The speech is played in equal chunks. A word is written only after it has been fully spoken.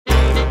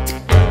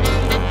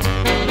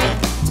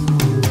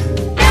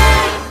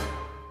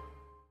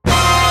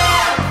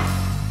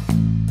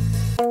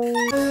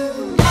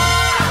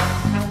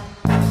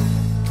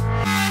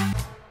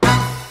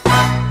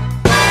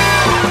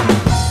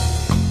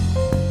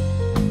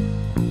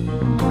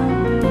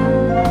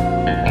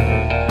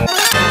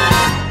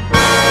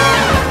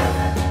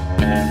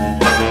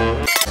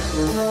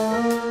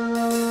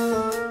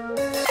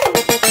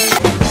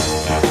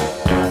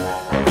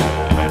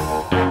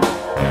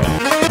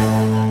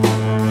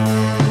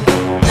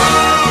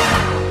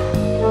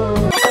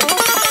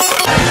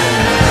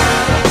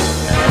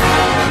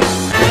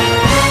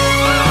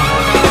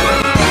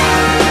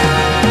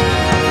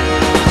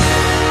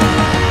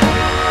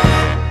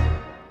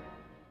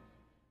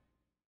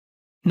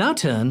Now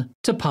turn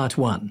to Part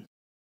 1.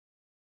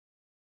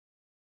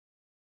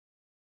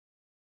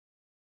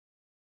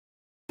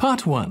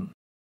 Part 1.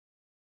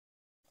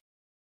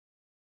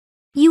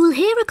 You will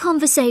hear a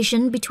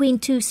conversation between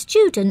two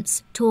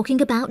students talking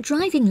about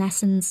driving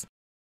lessons.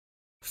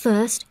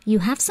 First, you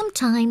have some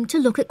time to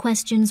look at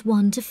questions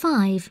 1 to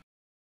 5.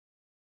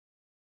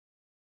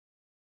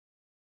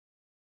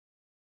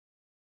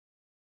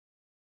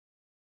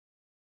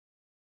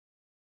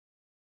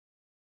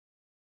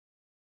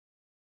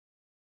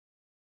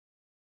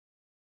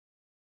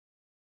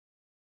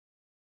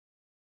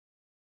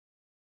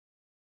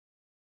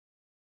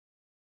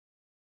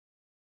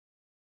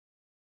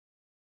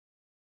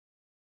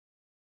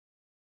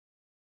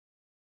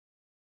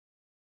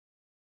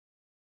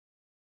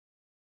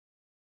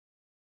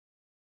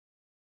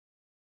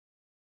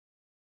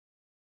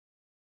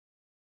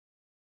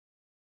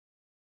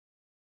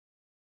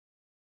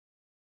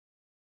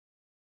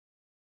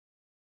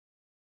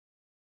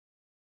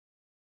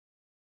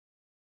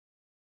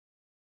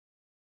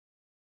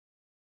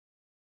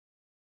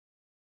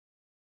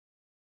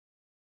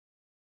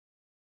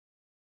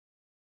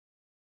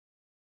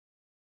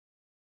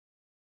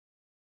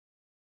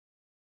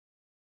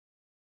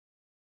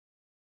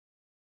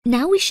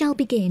 Now we shall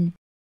begin.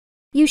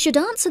 You should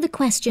answer the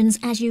questions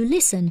as you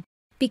listen,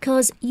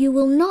 because you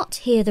will not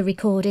hear the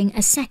recording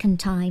a second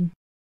time.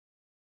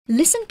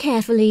 Listen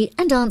carefully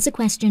and answer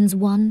questions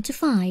 1 to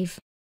 5.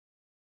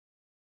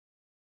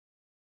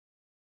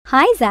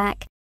 Hi,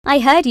 Zach. I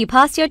heard you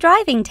passed your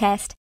driving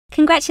test.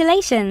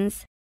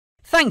 Congratulations.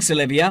 Thanks,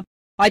 Olivia.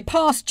 I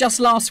passed just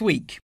last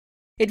week.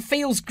 It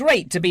feels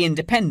great to be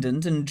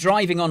independent and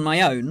driving on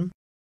my own.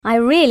 I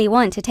really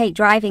want to take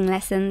driving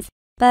lessons,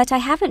 but I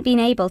haven't been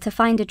able to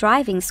find a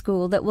driving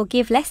school that will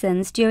give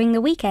lessons during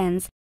the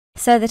weekends,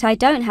 so that I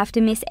don't have to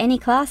miss any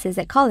classes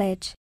at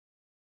college.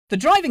 The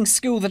driving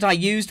school that I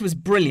used was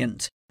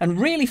brilliant and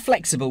really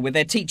flexible with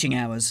their teaching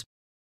hours.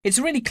 It's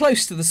really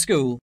close to the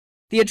school.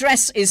 The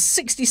address is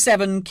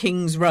 67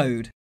 Kings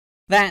Road.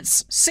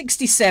 That's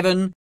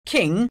 67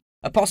 King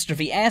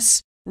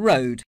 '(S)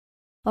 Road.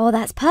 Oh,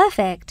 that's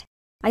perfect.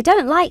 I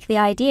don't like the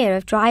idea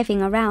of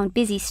driving around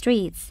busy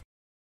streets.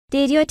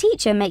 Did your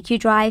teacher make you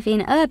drive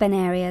in urban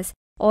areas,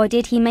 or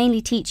did he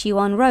mainly teach you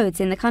on roads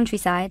in the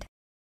countryside?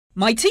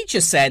 My teacher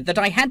said that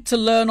I had to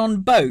learn on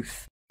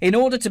both in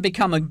order to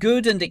become a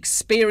good and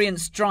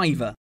experienced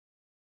driver.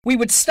 We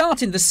would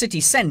start in the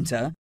city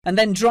centre and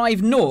then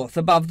drive north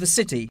above the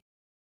city.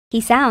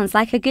 He sounds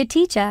like a good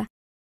teacher.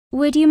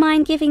 Would you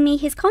mind giving me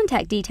his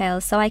contact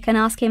details so I can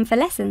ask him for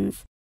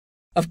lessons?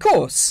 Of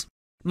course.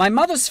 My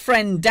mother's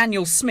friend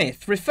Daniel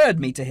Smith referred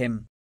me to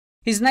him.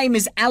 His name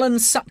is Alan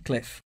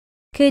Sutcliffe.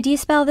 Could you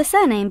spell the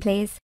surname,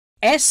 please?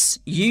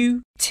 Sutcliffe.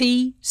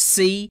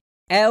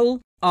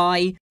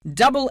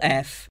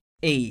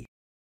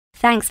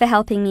 Thanks for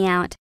helping me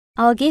out.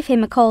 I'll give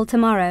him a call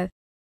tomorrow.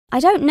 I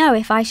don't know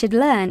if I should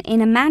learn in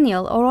a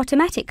manual or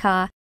automatic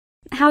car.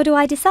 How do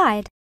I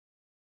decide?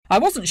 I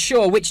wasn't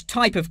sure which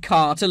type of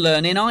car to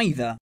learn in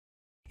either.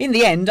 In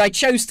the end, I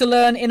chose to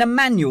learn in a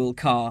manual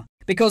car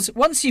because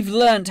once you've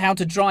learnt how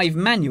to drive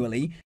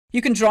manually,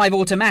 you can drive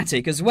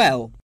automatic as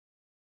well.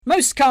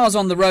 Most cars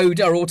on the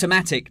road are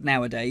automatic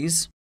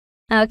nowadays.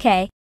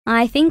 OK,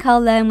 I think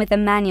I'll learn with a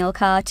manual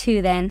car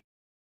too then.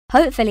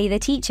 Hopefully the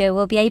teacher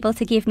will be able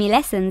to give me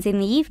lessons in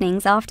the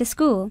evenings after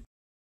school.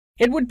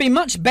 It would be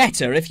much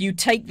better if you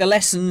take the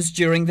lessons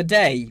during the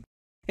day.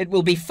 It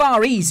will be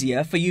far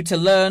easier for you to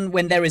learn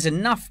when there is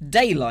enough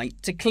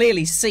daylight to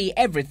clearly see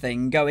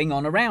everything going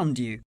on around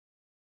you.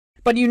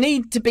 But you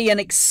need to be an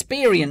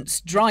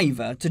experienced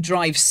driver to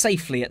drive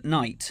safely at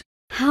night.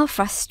 How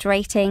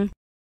frustrating.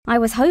 I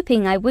was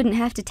hoping I wouldn't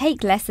have to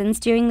take lessons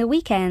during the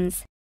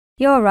weekends.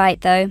 You're right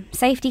though,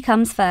 safety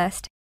comes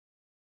first.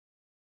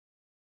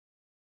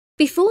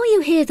 Before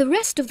you hear the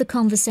rest of the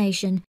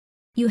conversation,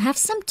 you have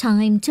some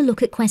time to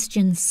look at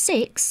questions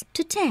 6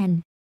 to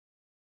 10.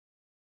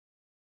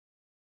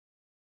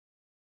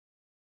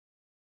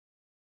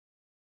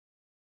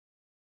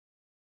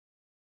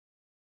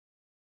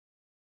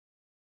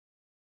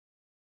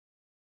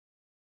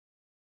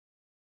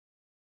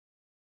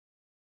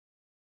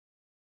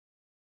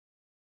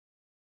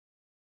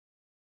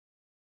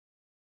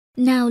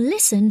 Now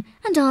listen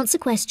and answer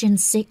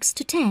questions 6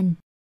 to 10.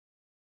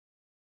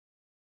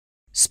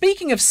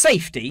 Speaking of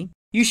safety,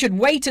 you should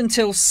wait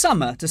until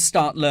summer to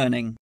start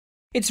learning.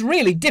 It's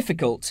really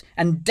difficult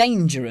and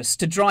dangerous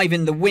to drive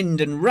in the wind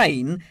and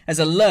rain as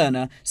a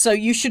learner, so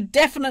you should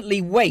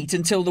definitely wait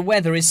until the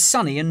weather is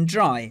sunny and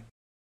dry.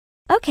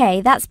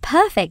 OK, that's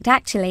perfect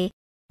actually.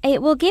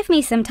 It will give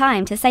me some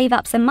time to save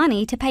up some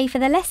money to pay for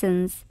the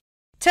lessons.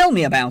 Tell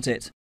me about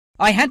it.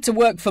 I had to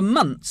work for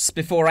months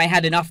before I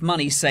had enough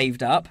money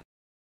saved up.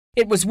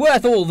 It was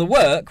worth all the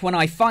work when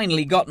I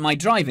finally got my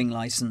driving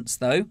licence,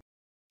 though.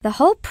 The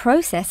whole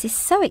process is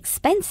so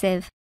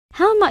expensive.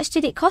 How much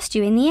did it cost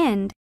you in the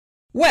end?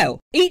 Well,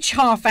 each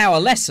half-hour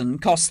lesson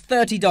cost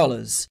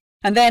 $30,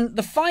 and then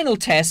the final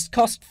test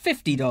cost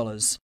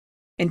 $50.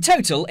 In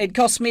total, it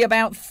cost me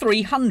about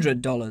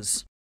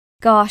 $300.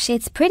 Gosh,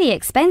 it's pretty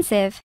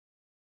expensive.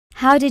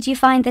 How did you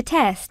find the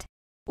test?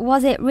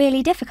 Was it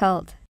really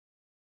difficult?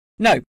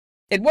 No,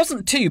 it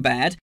wasn't too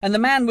bad, and the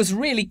man was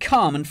really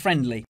calm and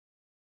friendly.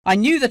 I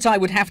knew that I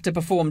would have to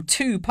perform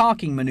 2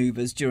 parking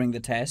manoeuvres during the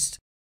test,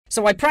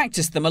 so I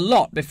practiced them a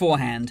lot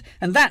beforehand,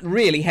 and that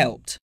really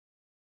helped.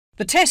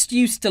 The test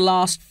used to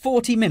last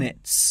 40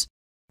 minutes,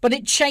 but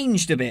it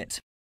changed a bit.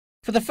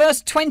 For the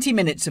first 20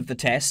 minutes of the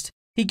test,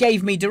 he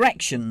gave me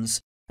directions,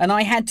 and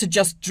I had to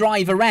just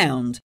drive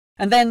around,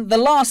 and then the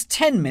last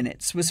 10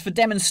 minutes was for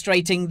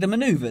demonstrating the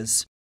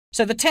manoeuvres.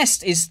 So the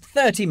test is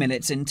 30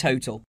 minutes in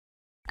total.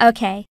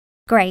 Okay,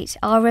 great,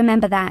 I'll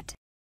remember that.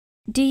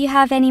 Do you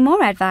have any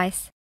more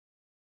advice?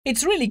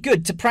 It's really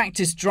good to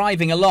practice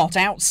driving a lot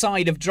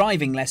outside of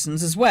driving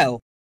lessons as well.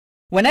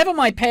 Whenever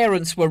my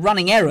parents were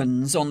running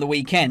errands on the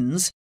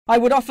weekends, I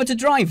would offer to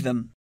drive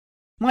them.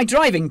 My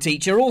driving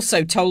teacher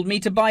also told me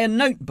to buy a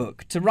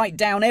notebook to write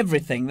down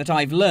everything that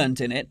I've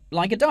learnt in it,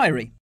 like a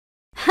diary.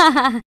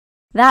 Haha,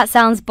 that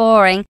sounds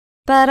boring,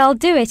 but I'll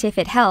do it if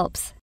it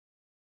helps.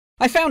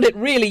 I found it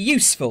really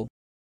useful.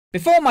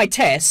 Before my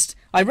test,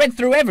 I read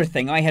through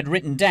everything I had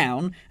written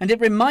down, and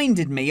it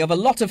reminded me of a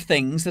lot of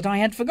things that I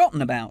had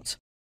forgotten about.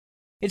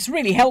 It's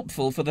really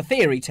helpful for the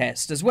theory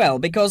test as well,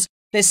 because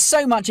there's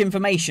so much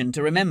information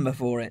to remember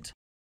for it.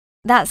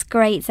 That's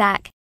great,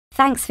 Zach.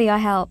 Thanks for your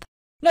help.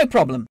 No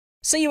problem.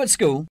 See you at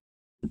school.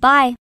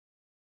 Bye.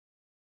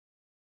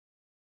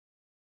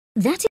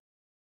 That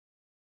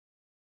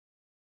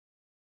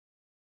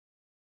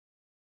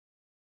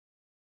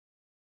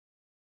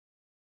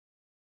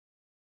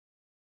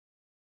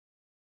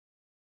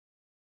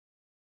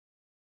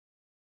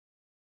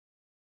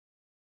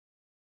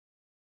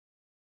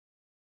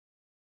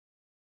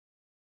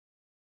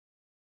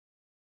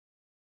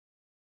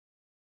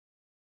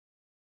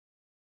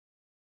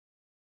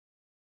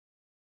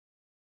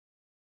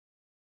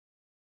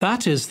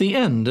is the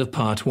end of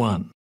Part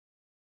 1.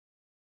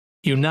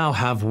 You now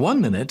have 1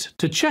 minute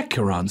to check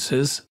your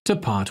answers to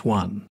Part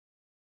 1.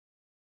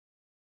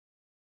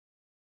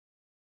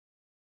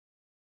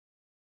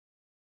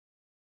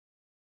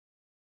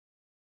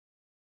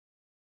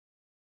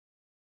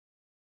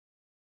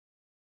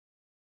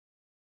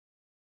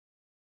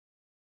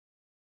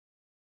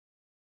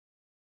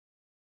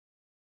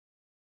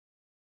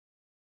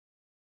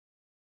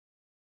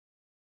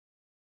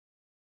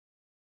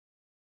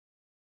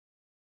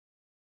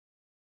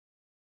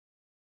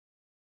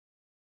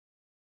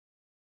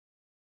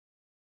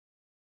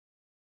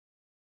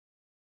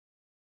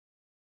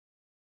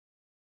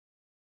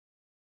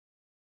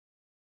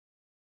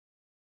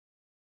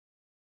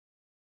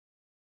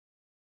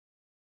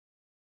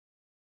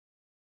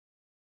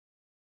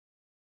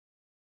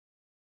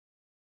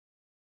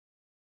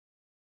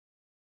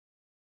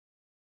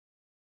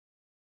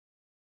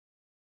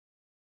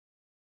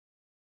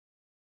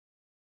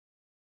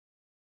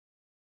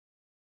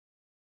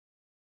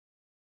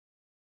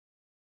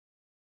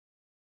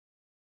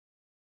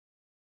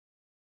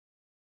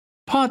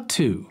 Part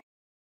 2.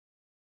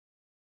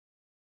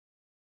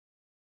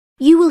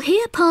 you will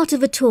hear part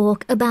of a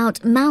talk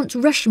about Mount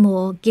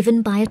Rushmore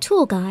given by a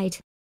tour guide.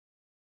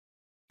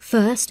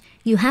 First,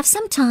 you have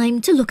some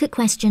time to look at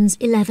questions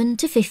 11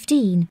 to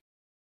 15.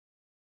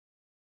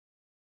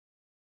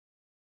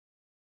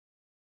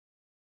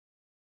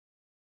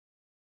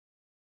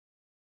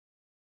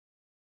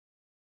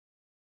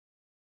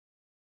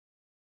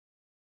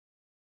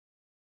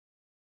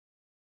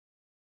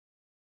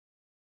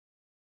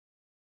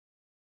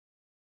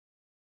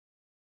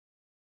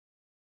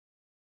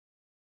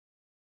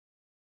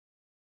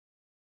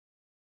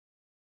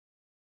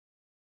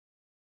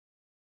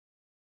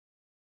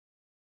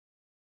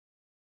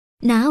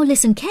 Now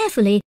listen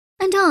carefully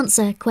and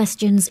answer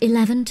questions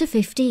 11 to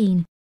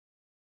 15.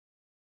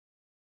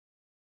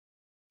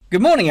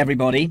 Good morning,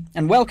 everybody,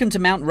 and welcome to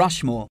Mount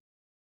Rushmore.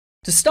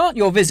 To start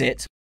your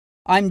visit,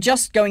 I'm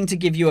just going to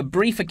give you a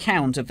brief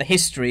account of the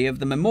history of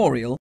the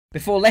memorial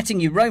before letting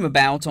you roam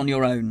about on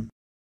your own.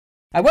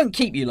 I won't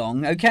keep you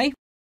long, okay?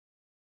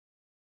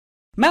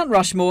 Mount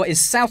Rushmore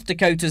is South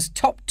Dakota's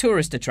top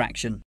tourist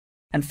attraction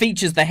and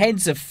features the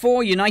heads of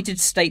 4 United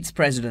States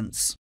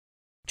presidents: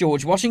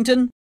 George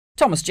Washington,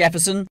 Thomas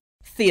Jefferson,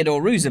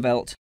 Theodore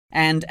Roosevelt,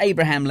 and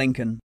Abraham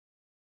Lincoln.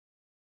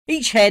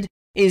 Each head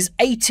is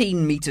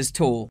 18 meters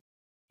tall,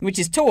 which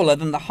is taller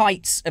than the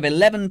heights of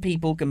 11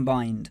 people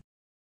combined.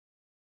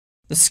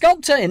 The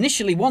sculptor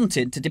initially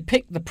wanted to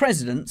depict the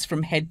presidents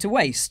from head to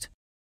waist,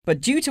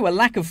 but due to a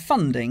lack of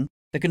funding,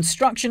 the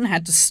construction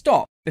had to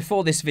stop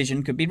before this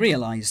vision could be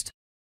realized.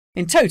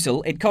 In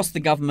total, it cost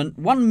the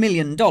government $1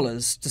 million to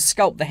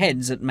sculpt the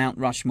heads at Mount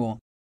Rushmore.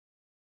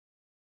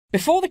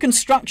 Before the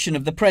construction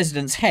of the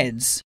presidents'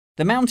 heads,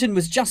 the mountain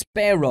was just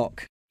bare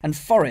rock and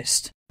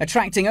forest,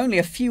 attracting only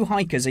a few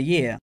hikers a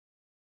year.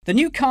 The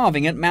new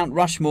carving at Mount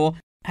Rushmore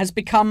has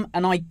become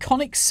an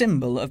iconic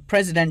symbol of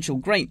presidential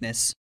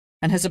greatness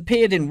and has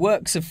appeared in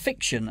works of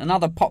fiction and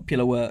other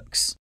popular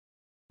works.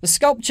 The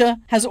sculpture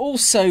has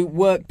also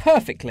worked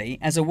perfectly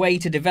as a way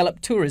to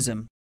develop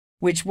tourism,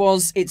 which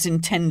was its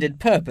intended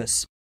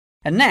purpose,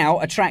 and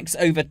now attracts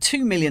over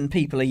 2 million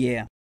people a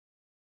year.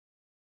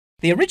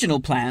 The original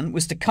plan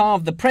was to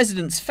carve the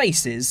president's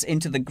faces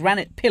into the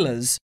granite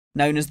pillars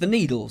known as the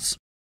Needles.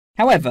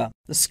 However,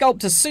 the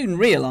sculptor soon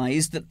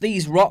realised that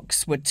these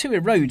rocks were too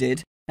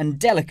eroded and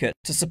delicate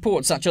to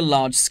support such a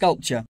large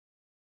sculpture.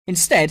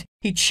 Instead,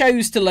 he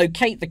chose to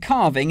locate the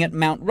carving at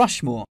Mount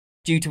Rushmore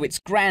due to its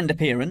grand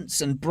appearance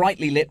and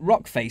brightly lit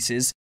rock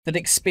faces that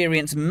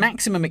experience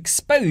maximum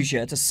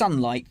exposure to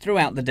sunlight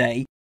throughout the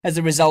day as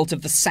a result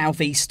of the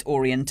southeast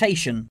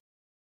orientation.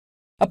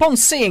 Upon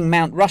seeing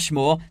Mount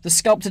Rushmore, the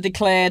sculptor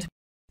declared,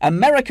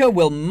 "America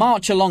will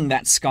march along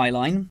that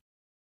skyline."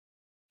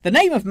 The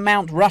name of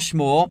Mount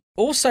Rushmore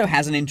also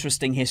has an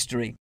interesting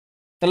history.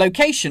 The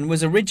location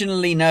was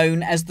originally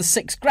known as the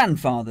Six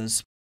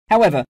Grandfathers.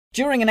 However,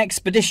 during an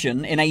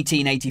expedition in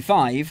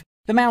 1885,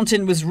 the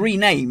mountain was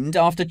renamed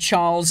after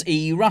Charles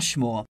E.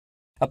 Rushmore,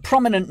 a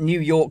prominent New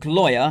York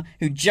lawyer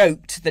who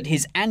joked that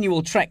his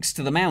annual treks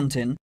to the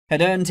mountain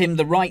had earned him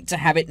the right to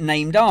have it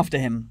named after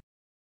him.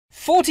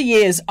 40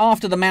 years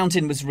after the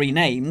mountain was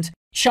renamed,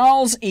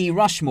 Charles E.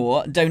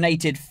 Rushmore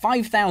donated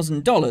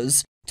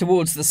 $5,000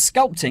 towards the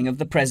sculpting of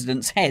the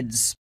president's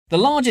heads, the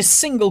largest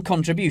single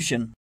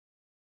contribution.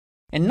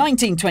 In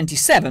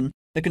 1927,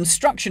 the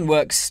construction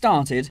work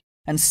started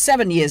and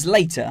 7 years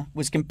later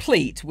was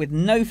complete with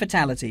no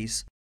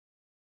fatalities.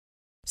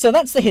 So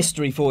that's the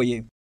history for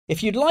you.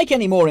 If you'd like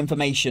any more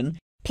information,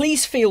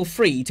 please feel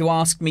free to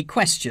ask me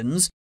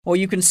questions, or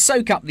you can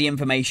soak up the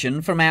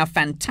information from our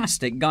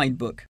fantastic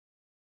guidebook.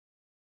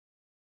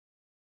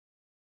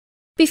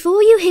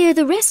 Before you hear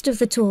the rest of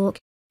the talk,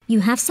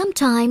 you have some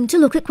time to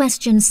look at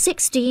questions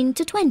 16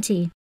 to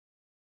 20.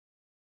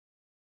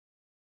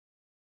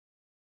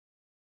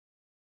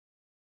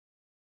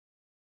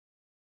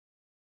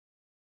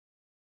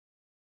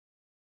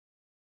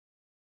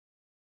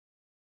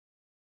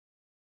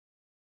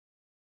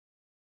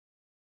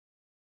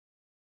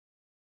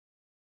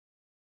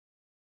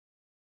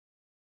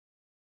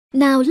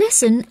 Now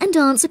listen and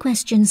answer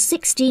questions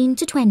 16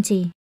 to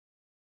 20.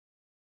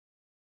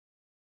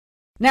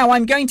 Now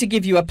I'm going to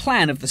give you a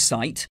plan of the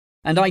site,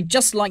 and I'd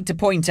just like to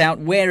point out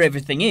where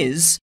everything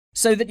is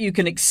so that you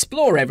can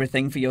explore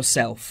everything for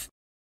yourself.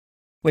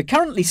 We're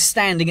currently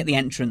standing at the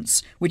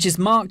entrance, which is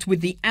marked with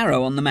the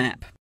arrow on the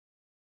map.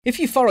 If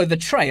you follow the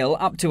trail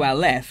up to our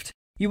left,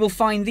 you will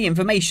find the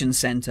information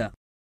centre.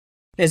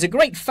 There's a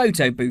great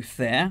photo booth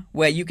there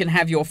where you can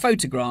have your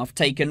photograph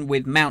taken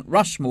with Mount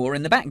Rushmore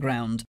in the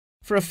background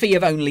for a fee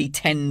of only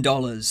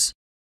 $10.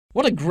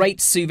 What a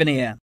great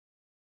souvenir!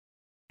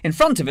 In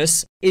front of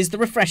us is the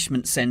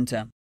refreshment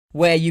centre,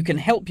 where you can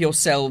help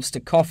yourselves to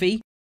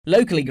coffee,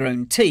 locally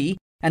grown tea,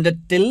 and a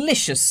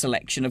delicious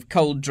selection of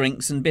cold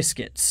drinks and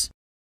biscuits.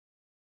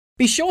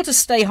 Be sure to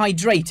stay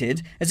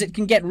hydrated as it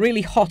can get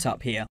really hot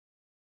up here.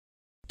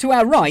 To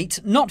our right,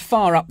 not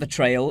far up the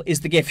trail,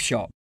 is the gift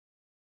shop.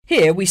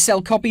 Here we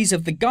sell copies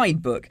of the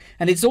guidebook,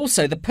 and it's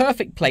also the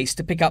perfect place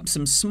to pick up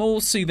some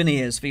small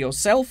souvenirs for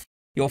yourself,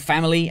 your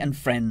family and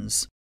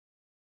friends.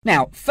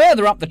 Now,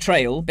 further up the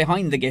trail,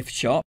 behind the gift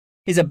shop,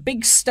 is a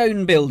big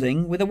stone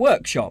building with a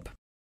workshop.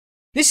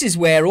 This is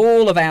where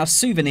all of our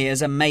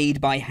souvenirs are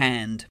made by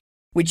hand,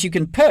 which you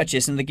can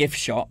purchase in the gift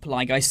shop,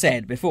 like I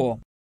said before.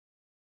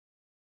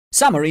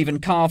 Some are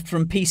even carved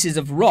from pieces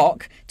of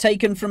rock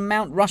taken from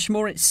Mount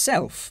Rushmore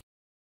itself.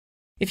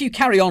 If you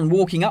carry on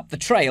walking up the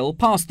trail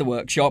past the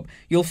workshop,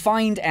 you'll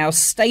find our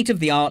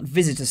state-of-the-art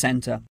visitor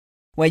centre,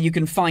 where you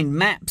can find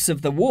maps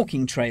of the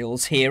walking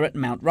trails here at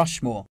Mount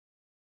Rushmore.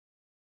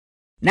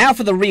 Now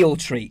for the real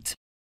treat.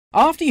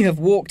 After you have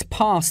walked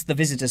past the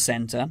visitor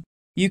centre,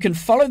 you can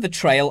follow the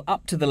trail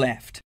up to the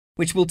left,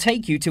 which will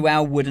take you to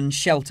our wooden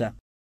shelter.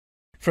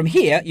 From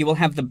here, you will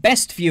have the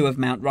best view of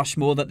Mount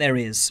Rushmore that there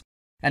is,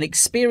 an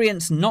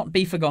experience not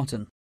be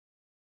forgotten.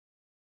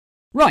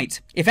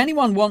 Right, if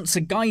anyone wants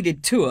a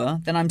guided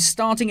tour, then I'm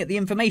starting at the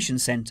information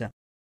centre.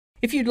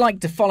 If you'd like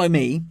to follow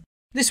me,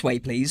 this way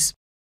please.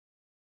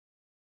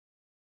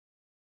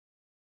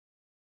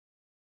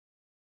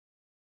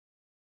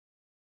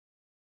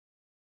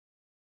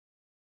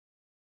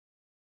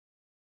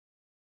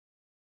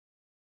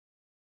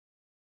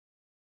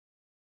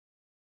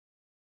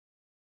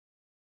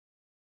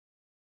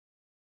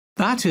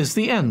 That is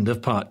the end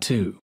of part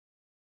 2.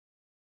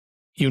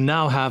 You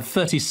now have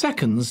 30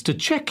 seconds to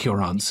check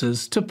your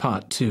answers to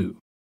part 2.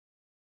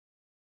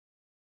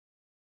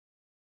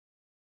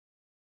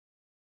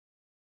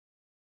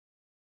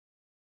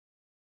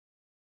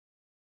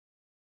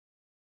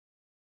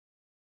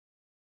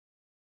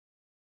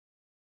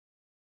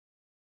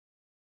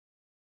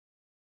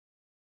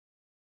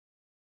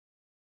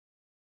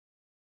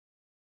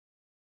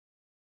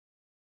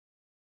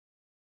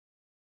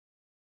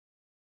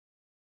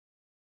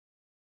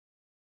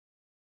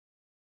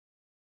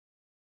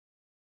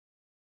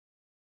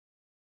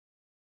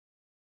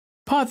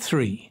 Part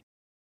 3.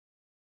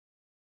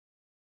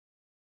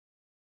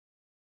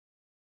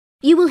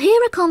 You will hear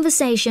a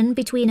conversation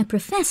between a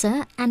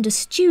professor and a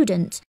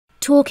student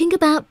talking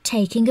about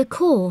taking a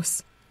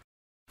course.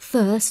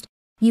 First,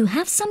 you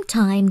have some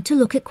time to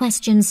look at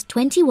questions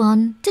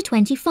 21 to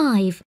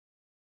 25.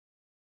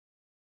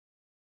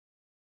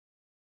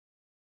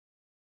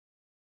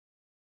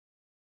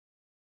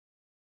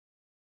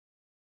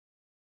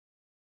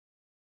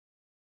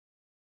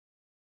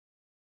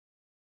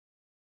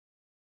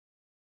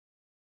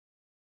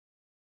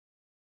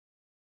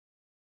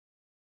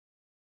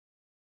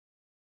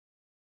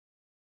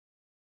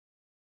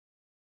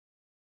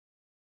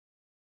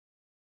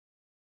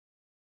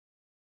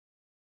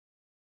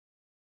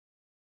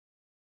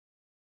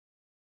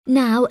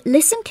 Now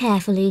listen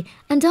carefully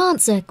and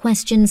answer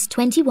questions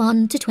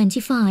 21 to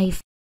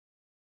 25.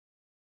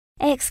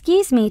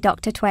 Excuse me,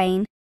 Dr.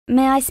 Twain.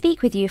 May I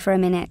speak with you for a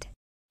minute?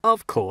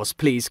 Of course,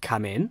 please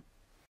come in.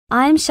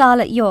 I'm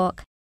Charlotte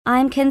York.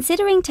 I'm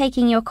considering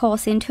taking your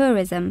course in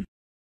tourism.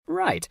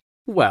 Right.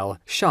 Well,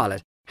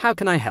 Charlotte, how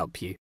can I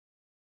help you?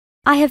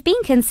 I have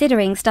been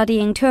considering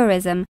studying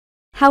tourism.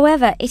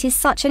 However, it is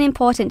such an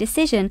important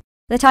decision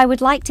that I would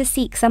like to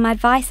seek some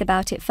advice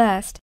about it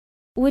first.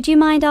 Would you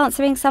mind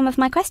answering some of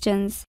my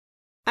questions?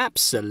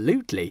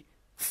 Absolutely.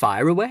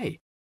 Fire away.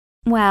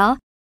 Well,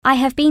 I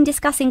have been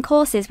discussing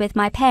courses with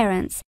my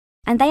parents,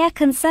 and they are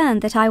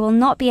concerned that I will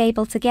not be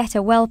able to get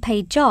a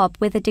well-paid job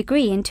with a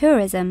degree in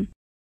tourism.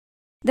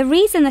 The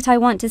reason that I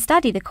want to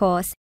study the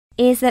course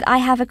is that I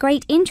have a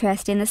great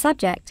interest in the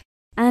subject,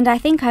 and I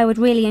think I would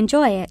really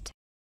enjoy it.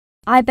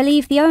 I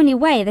believe the only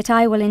way that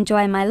I will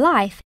enjoy my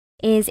life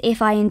is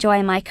if I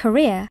enjoy my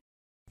career.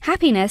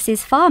 Happiness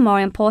is far more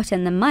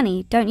important than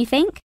money, don't you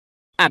think?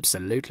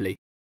 Absolutely.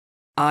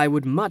 I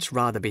would much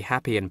rather be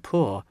happy and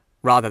poor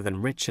rather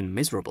than rich and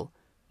miserable.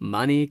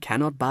 Money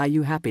cannot buy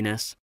you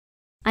happiness.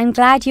 I'm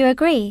glad you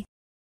agree.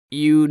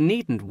 You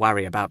needn't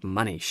worry about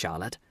money,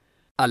 Charlotte.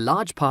 A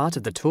large part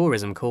of the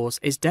tourism course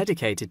is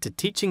dedicated to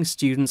teaching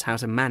students how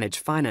to manage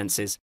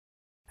finances,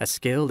 a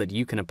skill that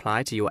you can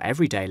apply to your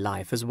everyday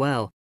life as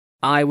well.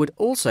 I would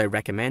also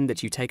recommend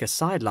that you take a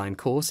sideline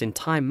course in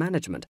time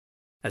management,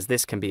 as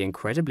this can be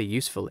incredibly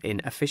useful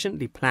in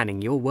efficiently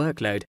planning your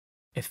workload.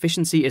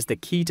 Efficiency is the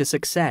key to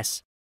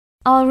success.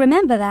 I'll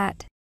remember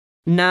that.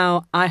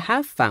 Now, I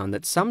have found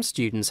that some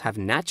students have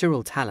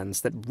natural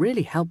talents that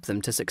really help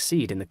them to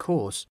succeed in the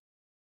course.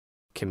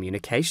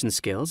 Communication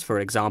skills, for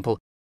example,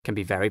 can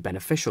be very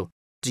beneficial.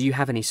 Do you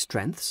have any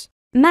strengths?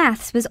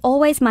 Maths was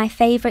always my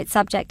favourite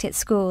subject at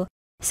school,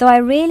 so I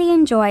really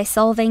enjoy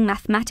solving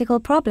mathematical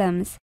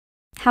problems.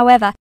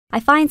 However, I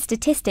find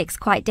statistics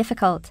quite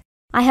difficult.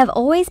 I have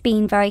always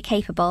been very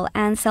capable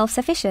and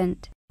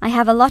self-sufficient. I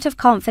have a lot of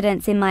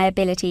confidence in my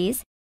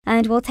abilities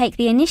and will take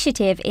the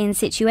initiative in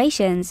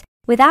situations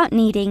without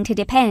needing to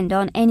depend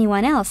on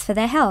anyone else for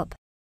their help.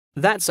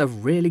 That's a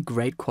really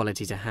great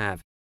quality to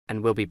have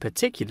and will be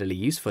particularly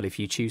useful if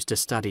you choose to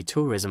study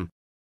tourism.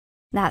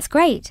 That's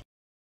great.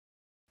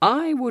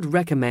 I would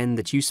recommend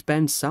that you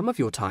spend some of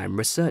your time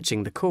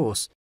researching the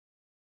course.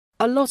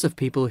 A lot of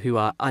people who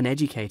are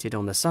uneducated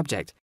on the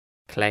subject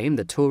claim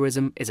that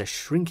tourism is a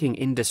shrinking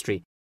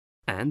industry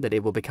and that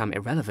it will become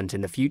irrelevant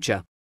in the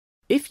future.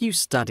 If you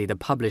study the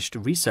published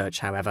research,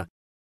 however,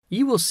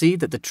 you will see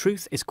that the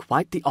truth is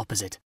quite the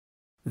opposite.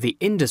 The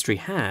industry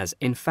has,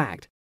 in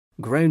fact,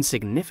 grown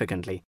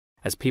significantly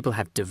as people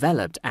have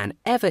developed an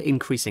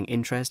ever-increasing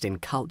interest in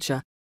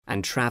culture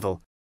and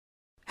travel.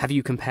 Have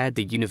you compared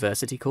the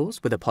university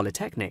course with a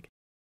polytechnic?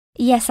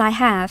 Yes, I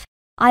have.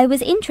 I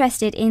was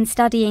interested in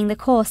studying the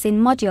course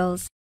in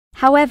modules.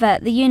 However,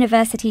 the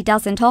university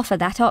doesn't offer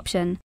that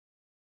option.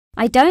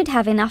 I don't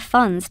have enough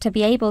funds to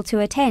be able to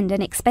attend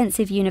an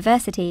expensive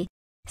university,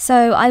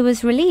 so I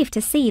was relieved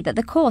to see that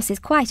the course is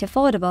quite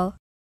affordable.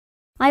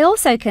 I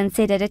also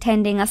considered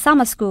attending a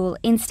summer school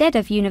instead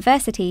of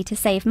university to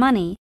save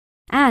money,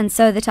 and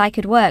so that I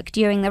could work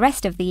during the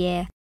rest of the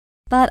year.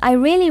 But I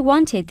really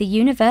wanted the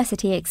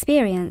university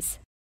experience.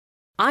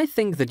 I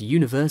think that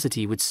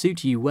university would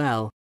suit you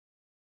well.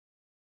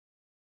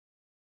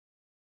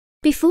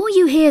 Before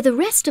you hear the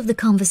rest of the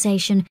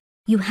conversation,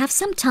 you have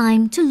some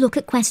time to look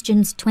at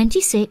questions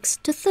 26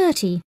 to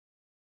 30.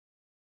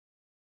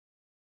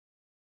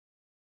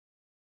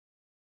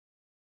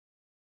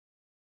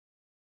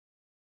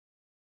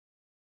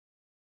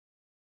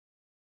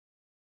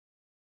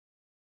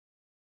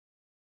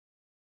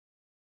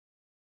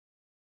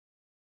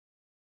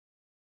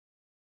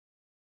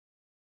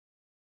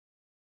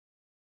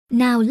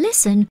 Now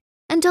listen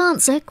and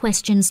answer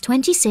questions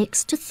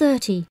 26 to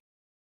 30.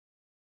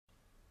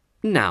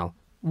 Now,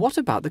 what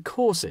about the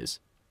courses?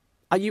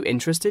 Are you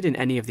interested in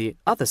any of the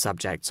other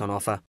subjects on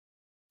offer?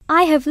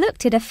 I have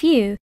looked at a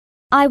few.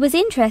 I was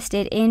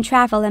interested in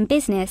travel and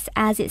business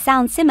as it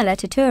sounds similar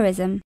to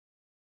tourism.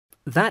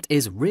 That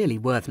is really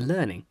worth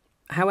learning.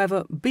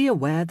 However, be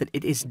aware that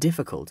it is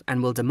difficult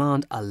and will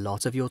demand a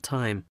lot of your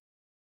time.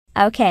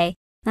 Okay,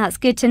 that's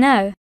good to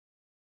know.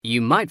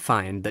 You might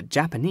find that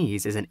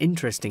Japanese is an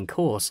interesting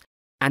course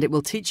and it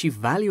will teach you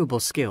valuable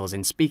skills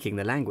in speaking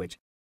the language.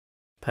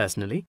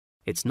 Personally,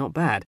 it's not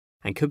bad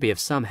and could be of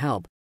some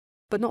help,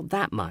 but not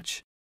that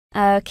much.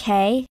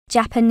 Okay,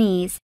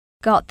 Japanese.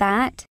 Got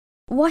that.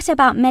 What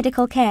about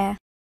medical care?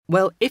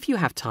 Well, if you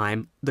have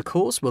time, the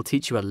course will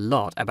teach you a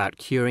lot about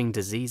curing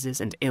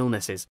diseases and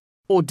illnesses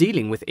or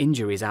dealing with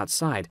injuries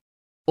outside,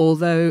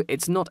 although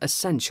it's not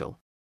essential.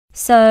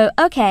 So,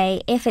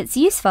 okay, if it's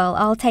useful,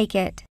 I'll take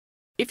it.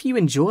 If you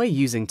enjoy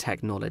using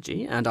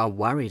technology and are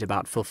worried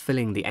about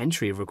fulfilling the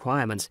entry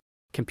requirements,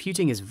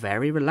 computing is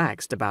very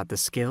relaxed about the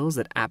skills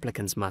that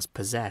applicants must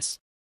possess.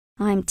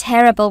 I'm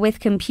terrible with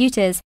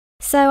computers,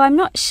 so I'm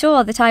not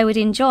sure that I would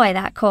enjoy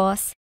that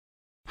course.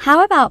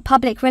 How about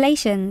public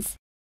relations?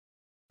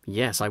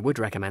 Yes, I would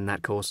recommend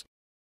that course.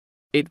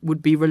 It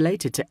would be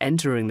related to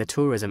entering the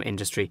tourism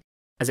industry,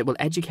 as it will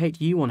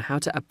educate you on how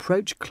to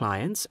approach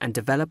clients and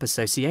develop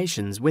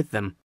associations with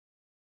them.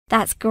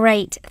 That's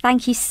great.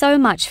 Thank you so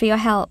much for your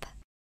help.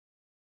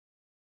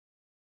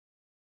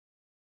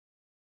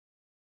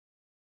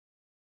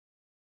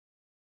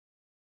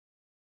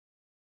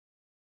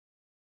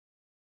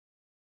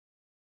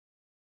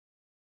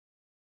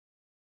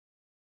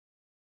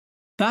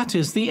 That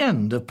is the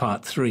end of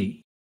Part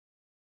 3.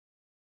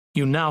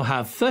 You now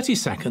have 30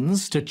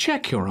 seconds to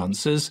check your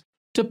answers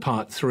to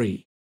Part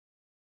 3.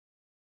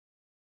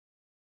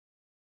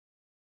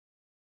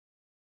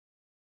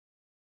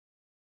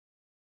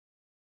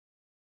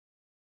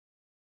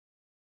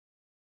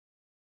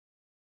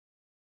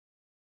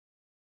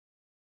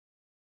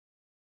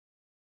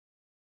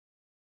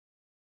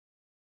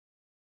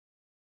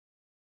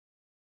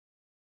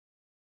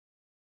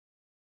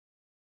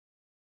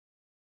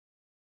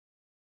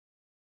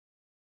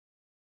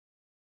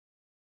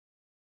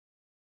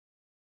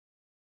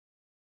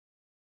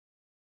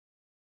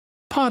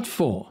 Part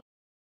 4.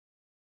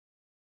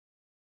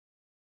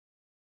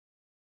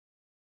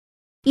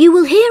 You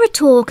will hear a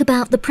talk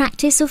about the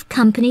practice of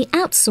company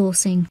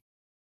outsourcing.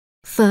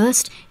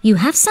 First, you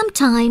have some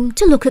time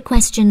to look at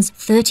questions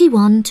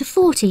 31 to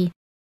 40.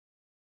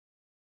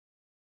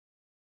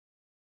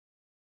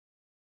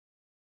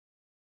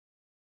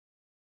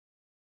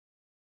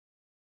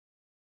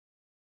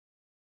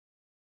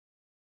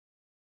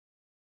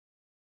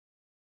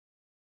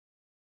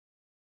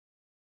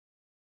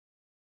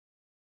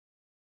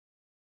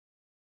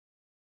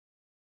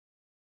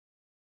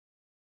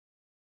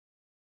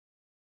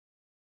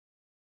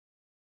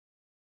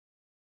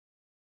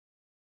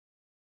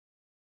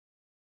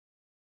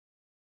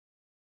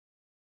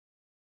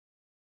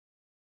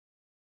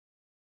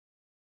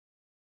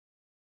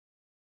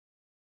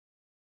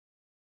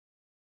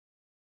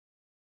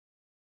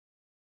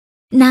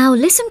 Now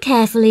listen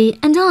carefully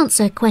and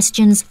answer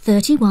questions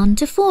 31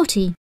 to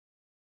 40.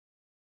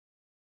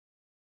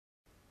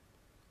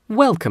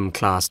 Welcome,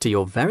 class, to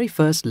your very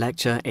first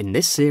lecture in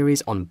this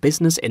series on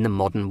business in the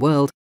modern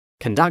world,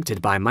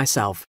 conducted by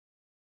myself,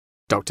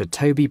 Dr.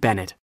 Toby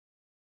Bennett.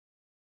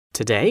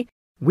 Today,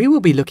 we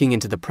will be looking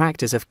into the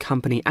practice of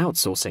company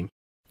outsourcing,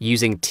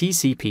 using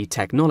TCP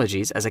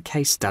technologies as a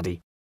case study.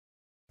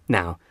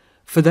 Now,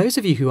 for those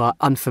of you who are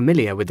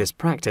unfamiliar with this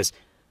practice,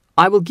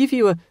 I will give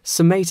you a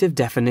summative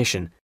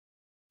definition.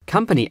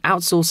 Company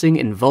outsourcing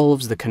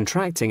involves the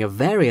contracting of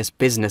various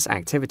business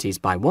activities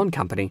by one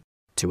company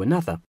to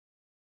another.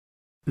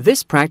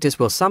 This practice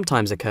will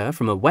sometimes occur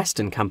from a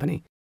Western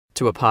company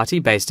to a party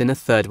based in a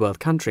third world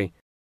country,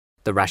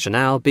 the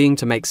rationale being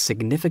to make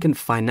significant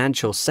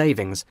financial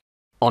savings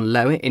on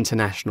lower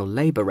international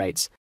labour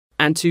rates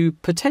and to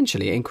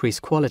potentially increase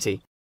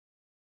quality.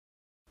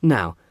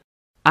 Now,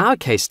 our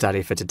case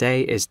study for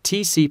today is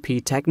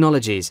TCP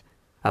Technologies,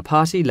 a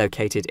party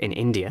located in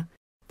India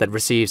that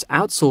receives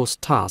outsourced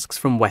tasks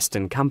from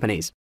Western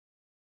companies.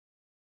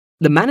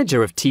 The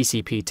manager of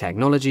TCP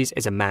Technologies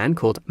is a man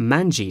called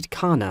Manjeet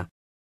Khanna,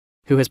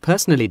 who has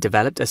personally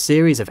developed a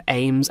series of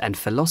aims and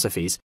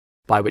philosophies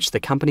by which the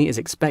company is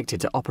expected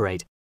to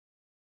operate.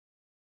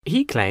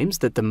 He claims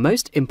that the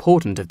most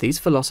important of these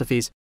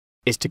philosophies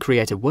is to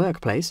create a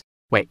workplace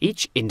where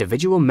each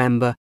individual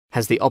member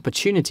has the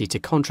opportunity to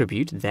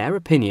contribute their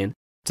opinion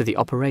to the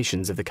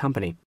operations of the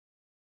company.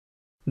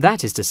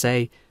 That is to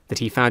say, that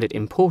he found it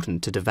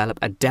important to develop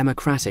a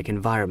democratic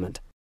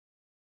environment.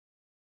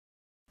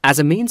 As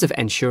a means of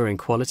ensuring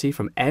quality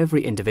from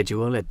every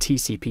individual at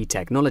TCP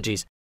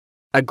Technologies,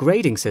 a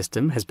grading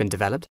system has been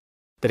developed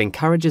that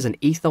encourages an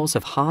ethos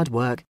of hard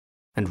work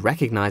and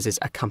recognizes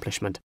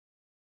accomplishment.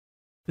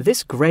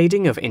 This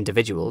grading of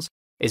individuals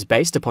is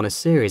based upon a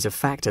series of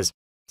factors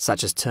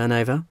such as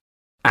turnover,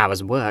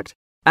 hours worked,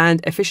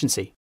 and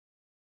efficiency.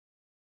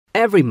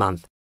 Every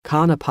month,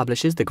 Khanna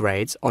publishes the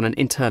grades on an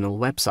internal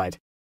website,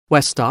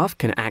 where staff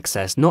can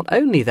access not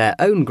only their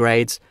own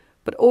grades,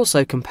 but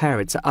also compare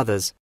it to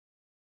others.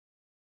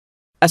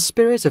 A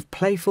spirit of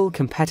playful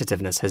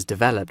competitiveness has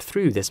developed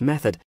through this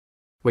method,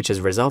 which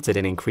has resulted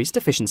in increased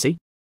efficiency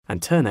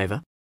and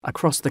turnover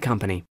across the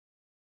company.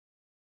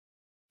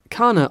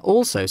 Khanna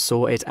also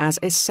saw it as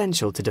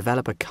essential to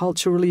develop a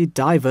culturally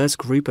diverse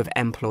group of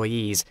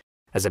employees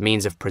as a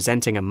means of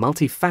presenting a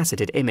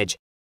multifaceted image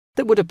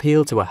that would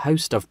appeal to a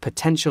host of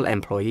potential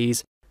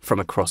employees from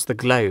across the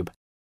globe.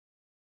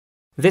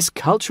 This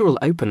cultural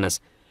openness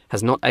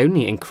has not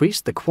only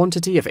increased the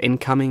quantity of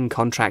incoming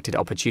contracted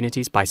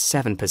opportunities by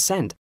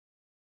 7%,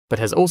 but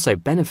has also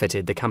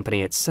benefited the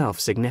company itself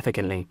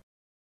significantly.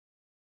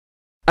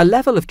 A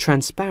level of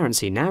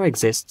transparency now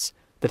exists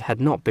that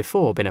had not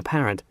before been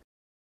apparent.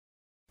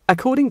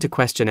 According to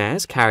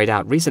questionnaires carried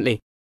out recently,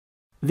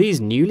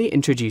 these newly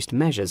introduced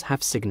measures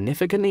have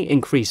significantly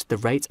increased the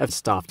rate of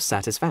staff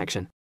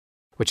satisfaction,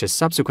 which has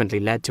subsequently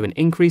led to an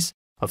increase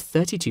of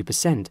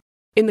 32%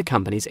 in the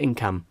company's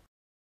income.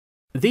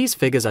 These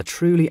figures are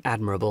truly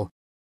admirable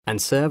and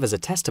serve as a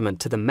testament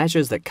to the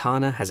measures that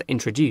Khanna has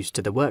introduced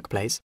to the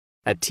workplace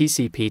at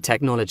TCP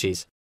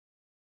Technologies.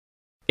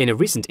 In a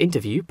recent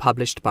interview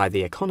published by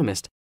The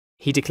Economist,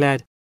 he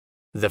declared,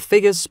 "The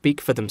figures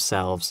speak for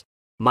themselves.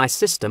 My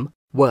system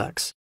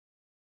works."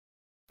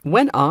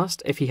 When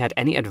asked if he had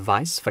any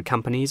advice for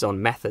companies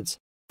on methods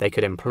they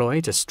could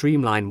employ to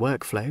streamline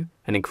workflow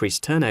and increase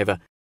turnover,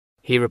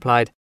 he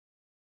replied,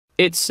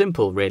 "It's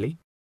simple, really.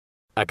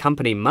 A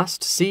company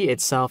must see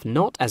itself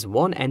not as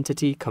one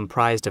entity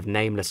comprised of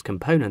nameless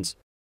components,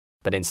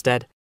 but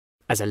instead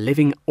as a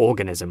living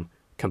organism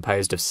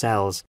composed of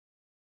cells,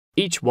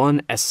 each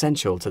one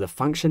essential to the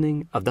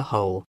functioning of the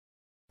whole.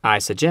 I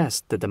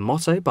suggest that the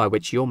motto by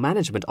which your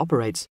management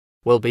operates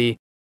will be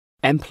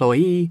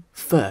employee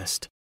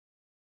first."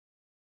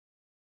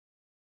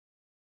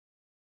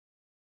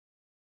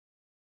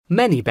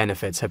 Many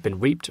benefits have been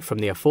reaped from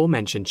the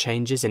aforementioned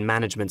changes in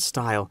management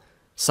style,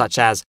 such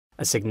as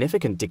a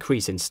significant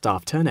decrease in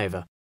staff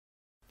turnover.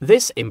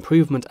 This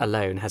improvement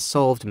alone has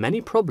solved many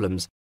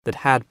problems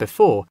that had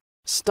before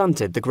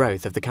stunted the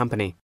growth of the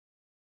company.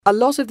 A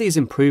lot of these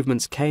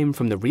improvements came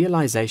from the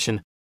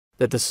realization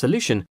that the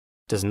solution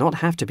does not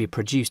have to be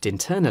produced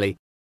internally,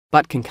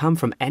 but can come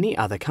from any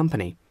other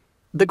company.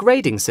 The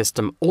grading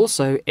system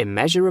also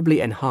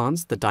immeasurably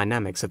enhanced the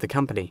dynamics of the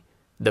company.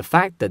 The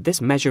fact that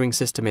this measuring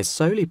system is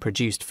solely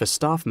produced for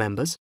staff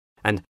members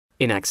and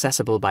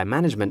inaccessible by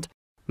management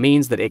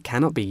means that it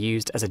cannot be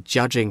used as a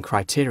judging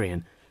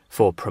criterion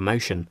for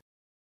promotion.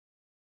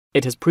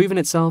 It has proven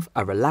itself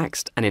a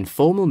relaxed and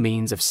informal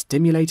means of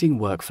stimulating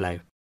workflow.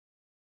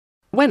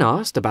 When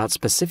asked about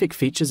specific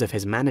features of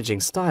his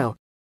managing style,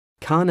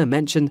 Kana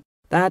mentioned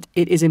that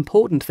it is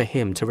important for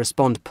him to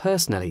respond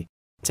personally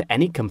to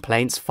any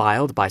complaints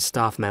filed by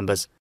staff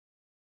members.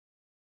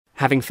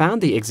 Having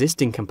found the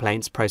existing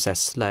complaints process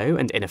slow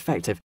and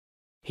ineffective,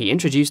 he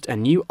introduced a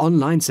new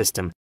online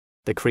system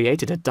that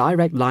created a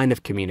direct line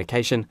of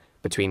communication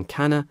between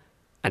Kana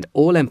and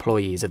all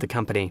employees of the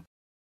company.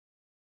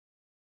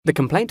 The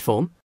complaint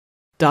form,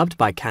 dubbed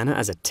by Kana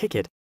as a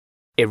ticket,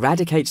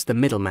 eradicates the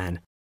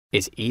middleman,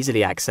 is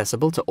easily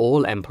accessible to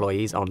all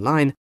employees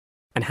online,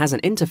 and has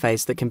an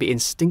interface that can be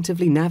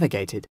instinctively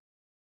navigated.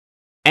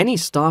 Any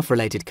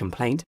staff-related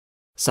complaint,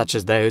 such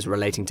as those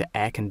relating to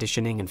air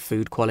conditioning and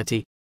food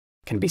quality,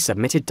 can be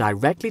submitted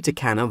directly to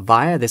Kana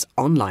via this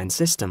online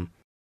system.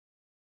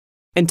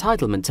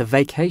 Entitlement to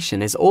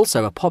vacation is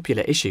also a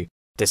popular issue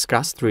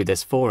discussed through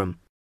this forum.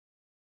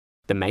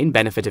 The main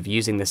benefit of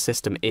using this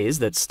system is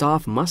that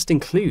staff must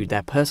include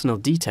their personal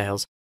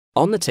details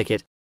on the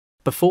ticket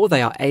before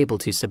they are able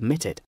to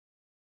submit it.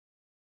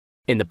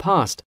 In the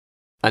past,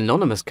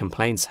 anonymous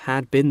complaints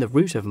had been the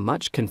root of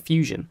much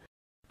confusion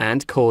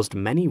and caused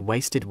many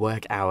wasted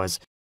work hours,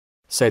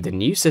 so the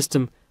new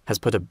system has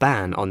put a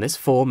ban on this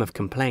form of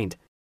complaint.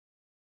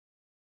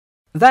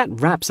 That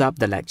wraps up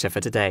the lecture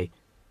for today.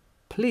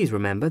 Please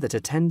remember that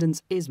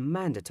attendance is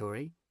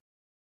mandatory.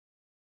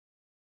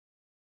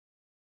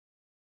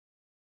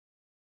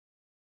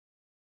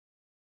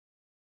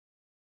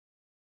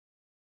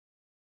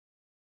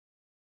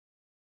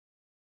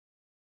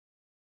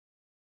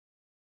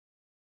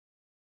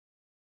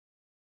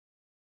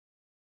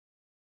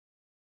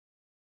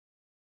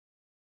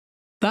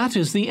 That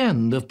is the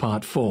end of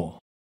Part 4.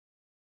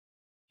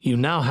 You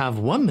now have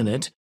 1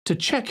 minute to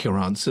check your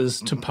answers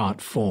to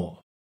Part 4.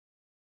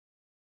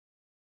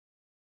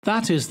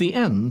 That is the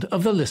end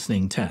of the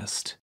listening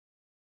test.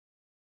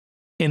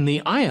 In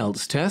the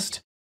IELTS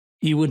test,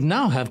 you would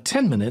now have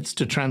 10 minutes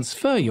to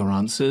transfer your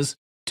answers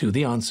to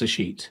the answer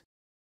sheet.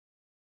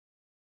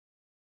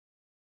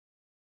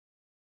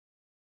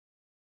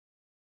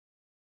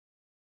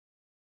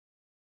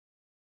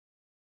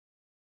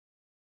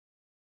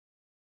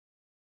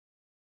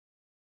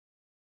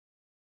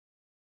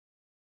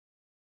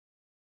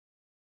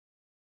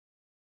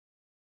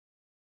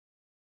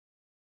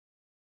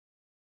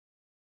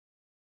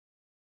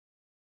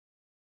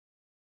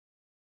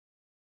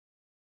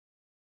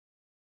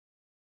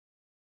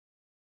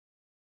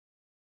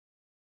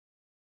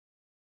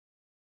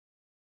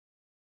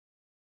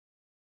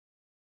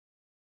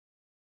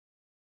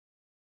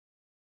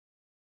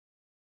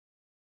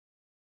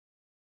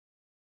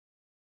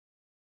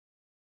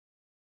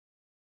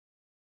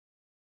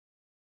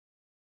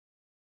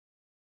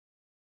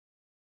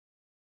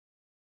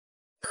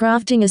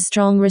 Crafting a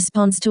strong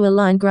response to a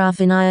line graph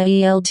in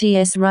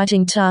IELTS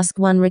writing task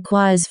 1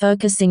 requires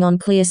focusing on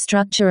clear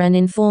structure and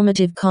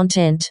informative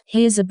content.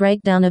 Here's a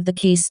breakdown of the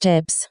key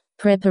steps.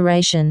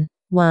 Preparation.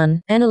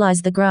 1.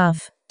 Analyze the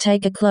graph.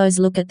 Take a close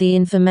look at the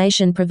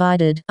information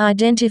provided.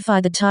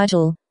 Identify the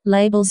title,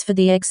 labels for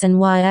the X and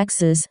Y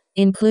axes,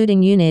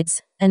 including units,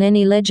 and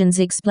any legends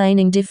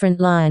explaining different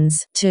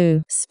lines.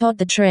 2. Spot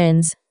the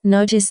trends.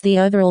 Notice the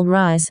overall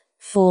rise,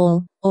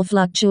 fall, or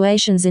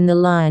fluctuations in the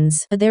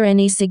lines. Are there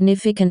any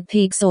significant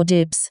peaks or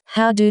dips?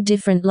 How do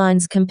different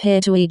lines compare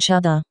to each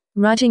other?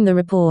 Writing the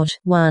report.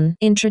 1.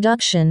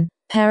 Introduction.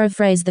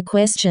 Paraphrase the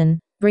question.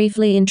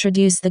 Briefly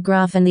introduce the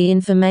graph and the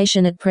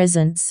information it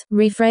presents.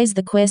 Rephrase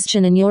the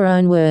question in your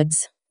own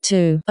words.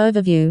 2.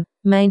 Overview.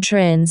 Main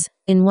trends.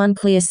 In one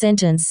clear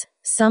sentence,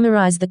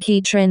 summarize the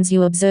key trends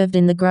you observed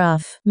in the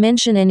graph.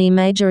 Mention any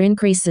major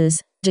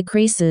increases,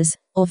 decreases,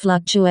 or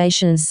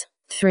fluctuations.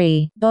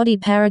 3. Body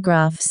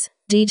paragraphs.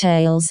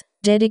 Details.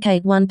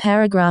 Dedicate one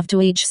paragraph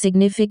to each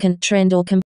significant trend or